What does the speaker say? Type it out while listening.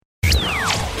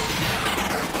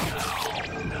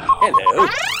Hello.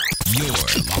 You're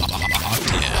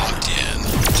locked in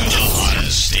to the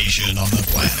hottest station on the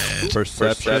planet.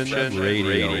 Perception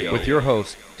Radio with your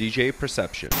host, DJ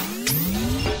Perception.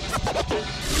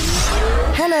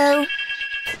 Hello.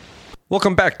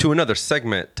 Welcome back to another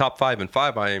segment, Top 5 and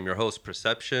 5. I am your host,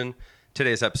 Perception.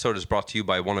 Today's episode is brought to you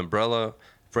by One Umbrella.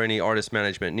 For any artist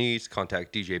management needs,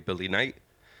 contact DJ Billy Knight.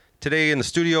 Today in the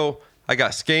studio, I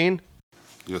got Skane.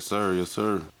 Yes, sir. Yes,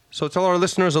 sir. So tell our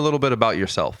listeners a little bit about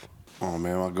yourself. Oh,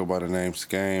 man, I go by the name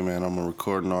Skane, man. I'm a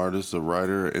recording artist, a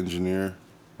writer, engineer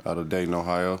out of Dayton,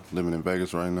 Ohio. Living in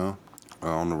Vegas right now.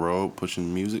 On the road,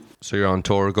 pushing music. So you're on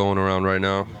tour going around right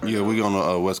now? Yeah, we on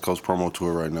a West Coast promo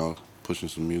tour right now, pushing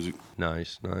some music.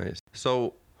 Nice.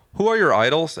 So who are your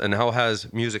idols and how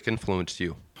has music influenced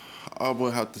you? I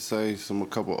would have to say a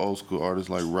couple old school artists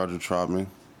like Roger Troutman,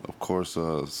 of course,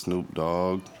 Snoop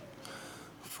Dogg,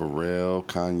 Pharrell,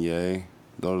 Kanye.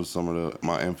 Those are some of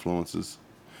my influences.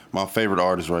 My favorite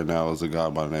artist right now is a guy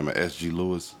by the name of S.G.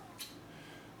 Lewis.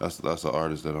 That's an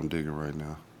artist that I'm digging right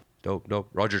now. Dope.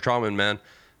 Roger Troutman, man.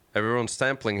 Everyone's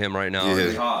sampling him right now.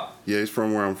 Yeah, he's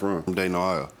from where I'm from Dayton,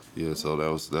 Ohio. Yeah, so that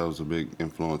was a big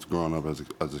influence growing up as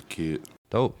a kid.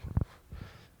 Dope.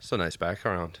 It's a nice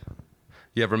background.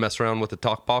 You ever mess around with the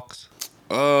talk box?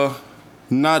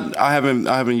 Not. I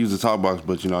haven't used the talk box,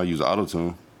 but I use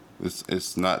Auto-Tune.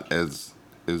 It's not as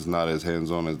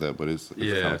hands-on as that, but it's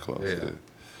kind of close. Yeah.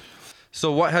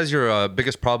 So what has your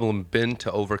biggest problem been to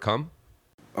overcome?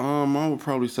 I would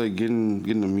probably say getting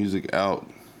the music out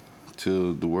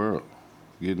to the world,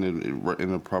 getting it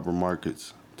in the proper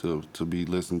markets to be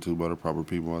listened to by the proper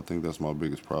people. I think that's my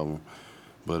biggest problem.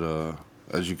 But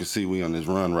as you can see, we on this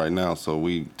run right now, so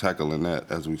we tackling that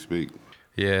as we speak.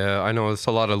 Yeah, I know it's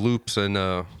a lot of loops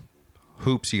and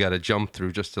hoops you got to jump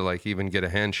through just to even get a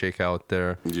handshake out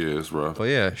there. Yeah, it's rough. But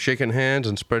yeah, shaking hands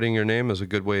and spreading your name is a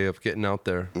good way of getting out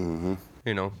there. Mm-hmm.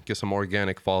 Get some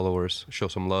organic followers, show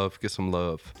some love, get some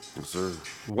love. Yes, sir.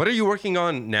 What are you working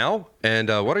on now, and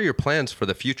what are your plans for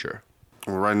the future?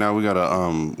 Well, right now we got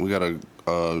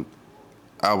a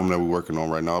album that we're working on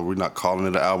right now. We're not calling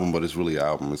it an album, but it's really an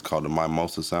album. It's called the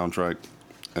Mimosa Soundtrack.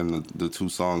 And the two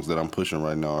songs that I'm pushing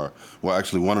right now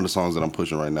actually one of the songs that I'm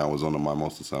pushing right now was on the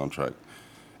Mimosa Soundtrack,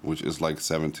 which is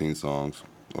 17 songs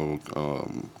of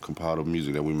compiled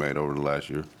music that we made over the last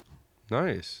year.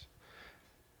 Nice.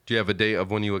 Do you have a date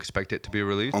of when you expect it to be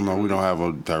released? Oh, no, we don't have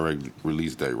a direct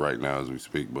release date right now as we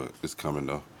speak, but it's coming,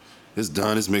 though. It's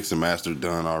done. It's mixed and mastered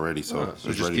done already, so So it's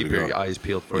just ready keep to your go. eyes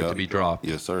peeled for it to be dropped.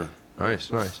 Yes, sir.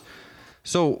 Nice.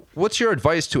 So what's your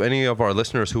advice to any of our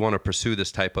listeners who want to pursue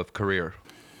this type of career?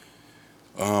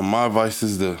 My advice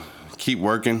is to keep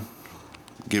working,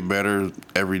 get better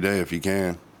every day if you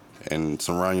can, and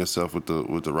surround yourself with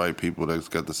the right people that's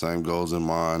got the same goals in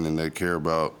mind and that care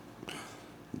about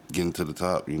getting to the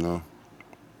top, That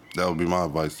would be my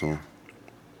advice to them.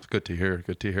 It's good to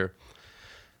hear.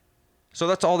 So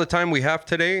that's all the time we have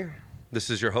today. This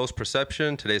is your host,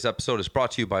 Perception. Today's episode is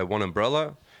brought to you by One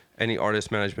Umbrella. Any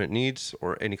artist management needs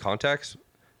or any contacts,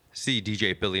 see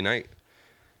DJ Billy Knight.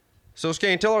 So,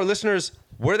 Skane, tell our listeners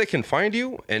where they can find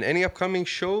you and any upcoming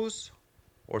shows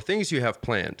or things you have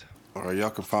planned. All right, y'all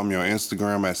can find me on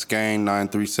Instagram at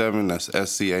Skane937.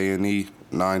 That's SCANE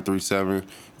 937.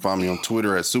 Find me on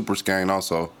Twitter at SuperSkane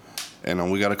also.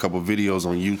 And we got a couple videos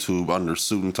on YouTube under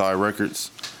Suit and Tie Records.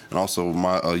 And also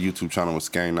my YouTube channel is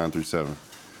Skane937.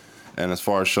 And as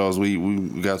far as shows, we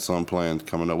got some planned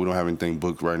coming up. We don't have anything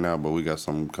booked right now, but we got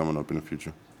some coming up in the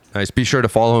future. Nice. Be sure to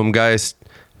follow him, guys.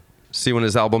 See when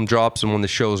his album drops and when the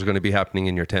shows are going to be happening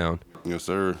in your town. Yes,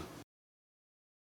 sir.